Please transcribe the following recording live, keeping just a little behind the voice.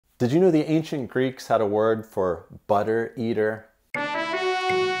Did you know the ancient Greeks had a word for butter eater?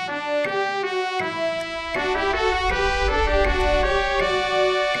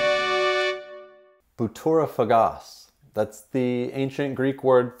 Butterology. That's the ancient Greek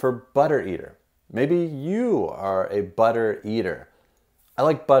word for butter eater. Maybe you are a butter eater. I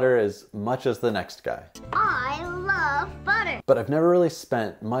like butter as much as the next guy. I love butter. But I've never really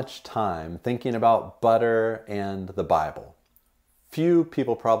spent much time thinking about butter and the Bible. Few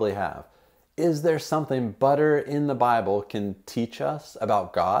people probably have. Is there something butter in the Bible can teach us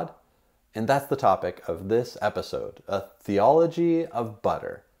about God? And that's the topic of this episode, a theology of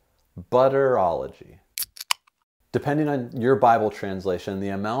butter. Butterology. Depending on your Bible translation, the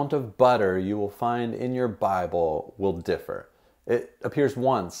amount of butter you will find in your Bible will differ. It appears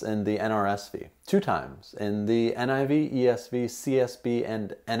once in the NRSV, 2 times in the NIV, ESV, CSB,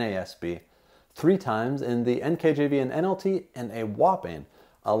 and NASB, 3 times in the NKJV and NLT, and a whopping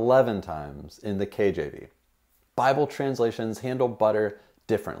 11 times in the KJV. Bible translations handle butter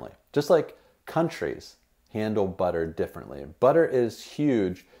differently, just like countries handle butter differently. Butter is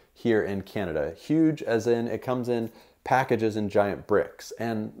huge here in Canada. Huge as in it comes in packages in giant bricks.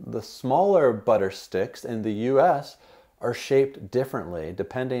 And the smaller butter sticks in the US are shaped differently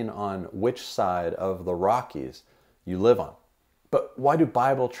depending on which side of the Rockies you live on. But why do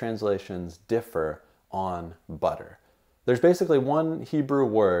Bible translations differ on butter? There's basically one Hebrew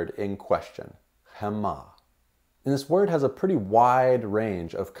word in question, hema. And this word has a pretty wide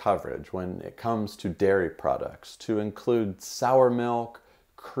range of coverage when it comes to dairy products, to include sour milk,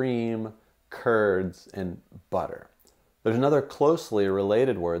 cream, curds, and butter. There's another closely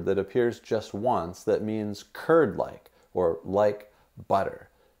related word that appears just once that means curd-like, or like butter.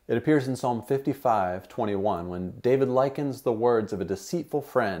 It appears in Psalm 55:21 when David likens the words of a deceitful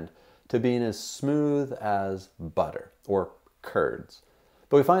friend to being as smooth as butter, or curds.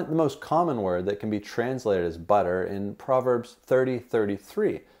 But we find the most common word that can be translated as butter in Proverbs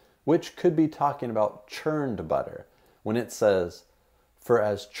 30:33, which could be talking about churned butter, when it says, "For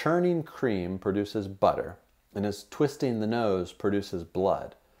as churning cream produces butter, and as twisting the nose produces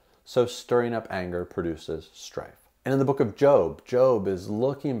blood, so stirring up anger produces strife." And in the book of Job, Job is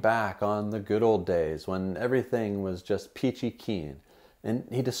looking back on the good old days when everything was just peachy keen, and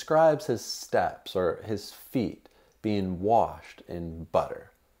he describes his steps or his feet being washed in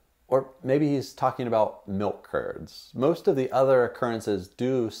butter. Or maybe he's talking about milk curds. Most of the other occurrences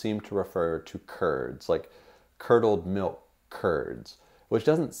do seem to refer to curds, like curdled milk curds, which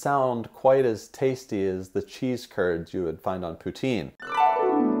doesn't sound quite as tasty as the cheese curds you would find on poutine.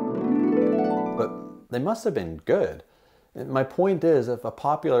 But they must have been good. And my point is, if a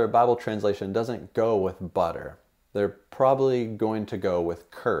popular Bible translation doesn't go with butter, they're probably going to go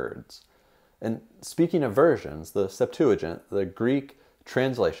with curds. And speaking of versions, the Septuagint, the Greek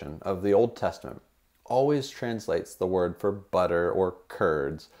translation of the Old Testament, always translates the word for butter or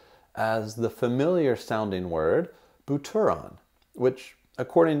curds as the familiar sounding word butteron, which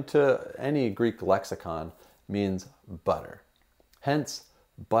according to any Greek lexicon means butter. Hence,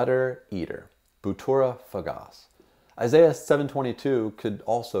 butter eater, butterology. Isaiah 7:22 could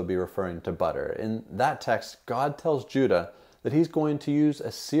also be referring to butter. In that text, God tells Judah that he's going to use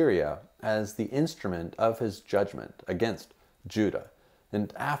Assyria as the instrument of his judgment against Judah.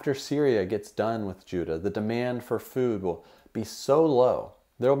 And after Syria gets done with Judah, the demand for food will be so low,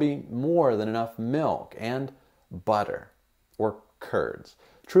 there will be more than enough milk and butter, or curds.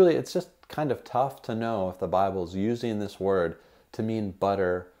 Truly, it's just kind of tough to know if the Bible's using this word to mean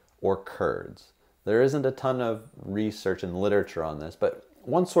butter or curds. There isn't a ton of research and literature on this, but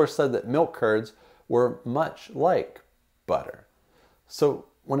one source said that milk curds were much like butter. So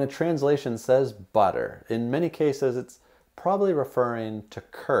when a translation says butter, in many cases it's probably referring to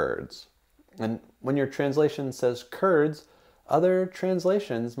curds. And when your translation says curds, other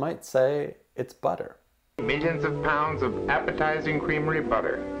translations might say it's butter. Millions of pounds of appetizing creamery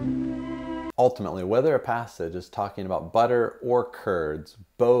butter. Ultimately, whether a passage is talking about butter or curds,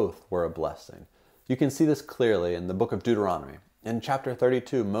 both were a blessing. You can see this clearly in the book of Deuteronomy. In chapter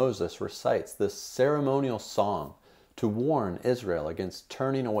 32, Moses recites this ceremonial song to warn Israel against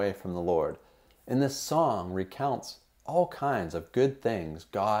turning away from the Lord. And this song recounts all kinds of good things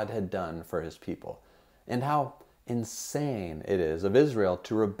God had done for his people, and how insane it is of Israel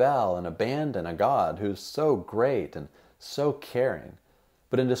to rebel and abandon a God who's so great and so caring.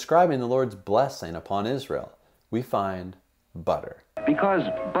 But in describing the Lord's blessing upon Israel, we find butter. Because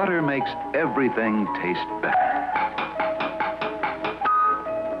butter makes everything taste better.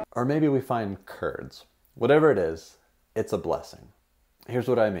 Or maybe we find curds. Whatever it is, it's a blessing. Here's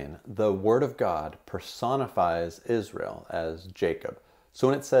what I mean. The Word of God personifies Israel as Jacob, So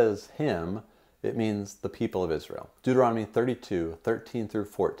when it says him, it means the people of Israel. Deuteronomy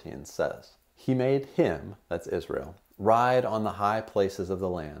 32:13-14 says, "He made him," that's Israel, "ride on the high places of the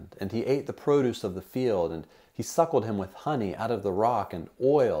land, and he ate the produce of the field, and he suckled him with honey out of the rock, and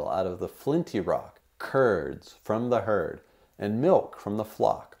oil out of the flinty rock, curds from the herd, and milk from the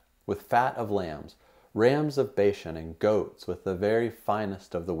flock, with fat of lambs, rams of Bashan, and goats with the very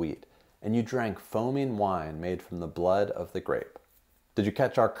finest of the wheat. And you drank foaming wine made from the blood of the grape." Did you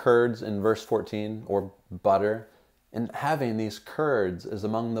catch our curds in verse 14, or butter? And having these curds is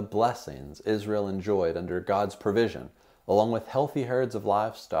among the blessings Israel enjoyed under God's provision, along with healthy herds of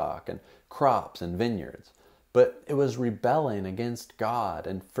livestock and crops and vineyards. But it was rebelling against God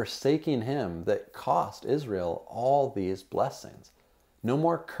and forsaking Him that cost Israel all these blessings. No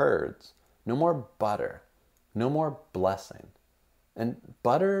more curds, no more butter, no more blessing. And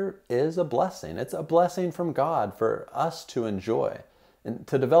butter is a blessing. It's a blessing from God for us to enjoy. And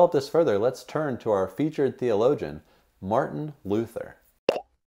to develop this further, let's turn to our featured theologian, Martin Luther.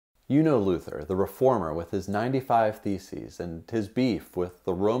 You know Luther, the reformer, with his 95 Theses and his beef with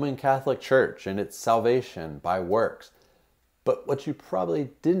the Roman Catholic Church and its salvation by works. But what you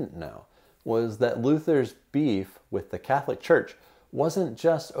probably didn't know was that Luther's beef with the Catholic Church wasn't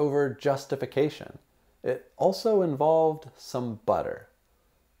just over justification. It also involved some butter.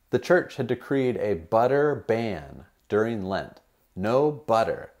 The church had decreed a butter ban during Lent. No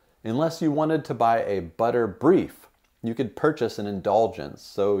butter, unless you wanted to buy a butter brief. You could purchase an indulgence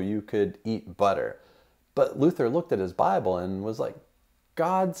so you could eat butter. But Luther looked at his Bible and was like,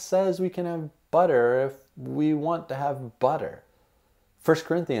 God says we can have butter if we want to have butter. 1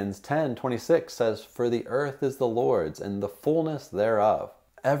 Corinthians 10:26 says, "For the earth is the Lord's and the fullness thereof."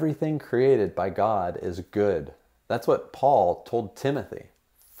 Everything created by God is good. That's what Paul told Timothy.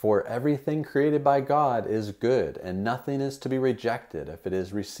 "For everything created by God is good, and nothing is to be rejected if it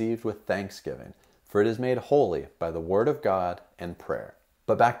is received with thanksgiving, for it is made holy by the word of God and prayer."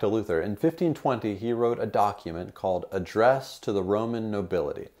 But back to Luther. In 1520, he wrote a document called Address to the Roman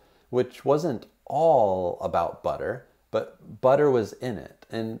Nobility, which wasn't all about butter, but butter was in it.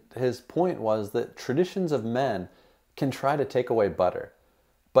 And his point was that traditions of men can try to take away butter.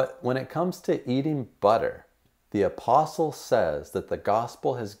 But when it comes to eating butter, the apostle says that the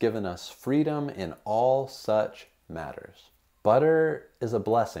gospel has given us freedom in all such matters. Butter is a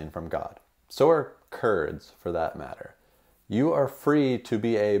blessing from God. So are curds, for that matter. You are free to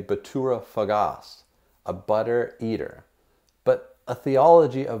be a butterology, a butter eater. But a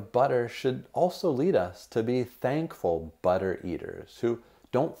theology of butter should also lead us to be thankful butter eaters who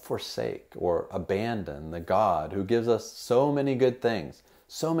don't forsake or abandon the God who gives us so many good things,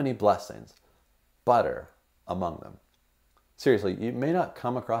 so many blessings. Butter among them. Seriously, you may not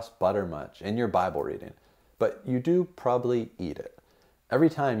come across butter much in your Bible reading, but you do probably eat it. Every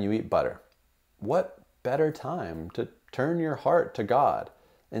time you eat butter, what better time to turn your heart to God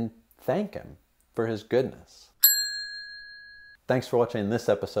and thank Him for His goodness? Thanks for watching this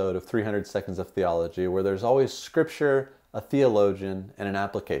episode of 300 Seconds of Theology, where there's always scripture, a theologian, and an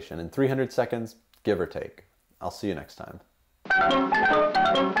application in 300 seconds, give or take. I'll see you next time.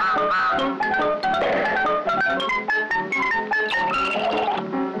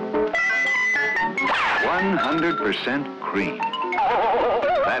 100% cream.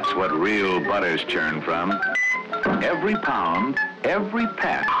 That's what real butter's churned from. Every pound, every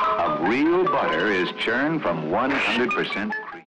pat of real butter is churned from 100% cream.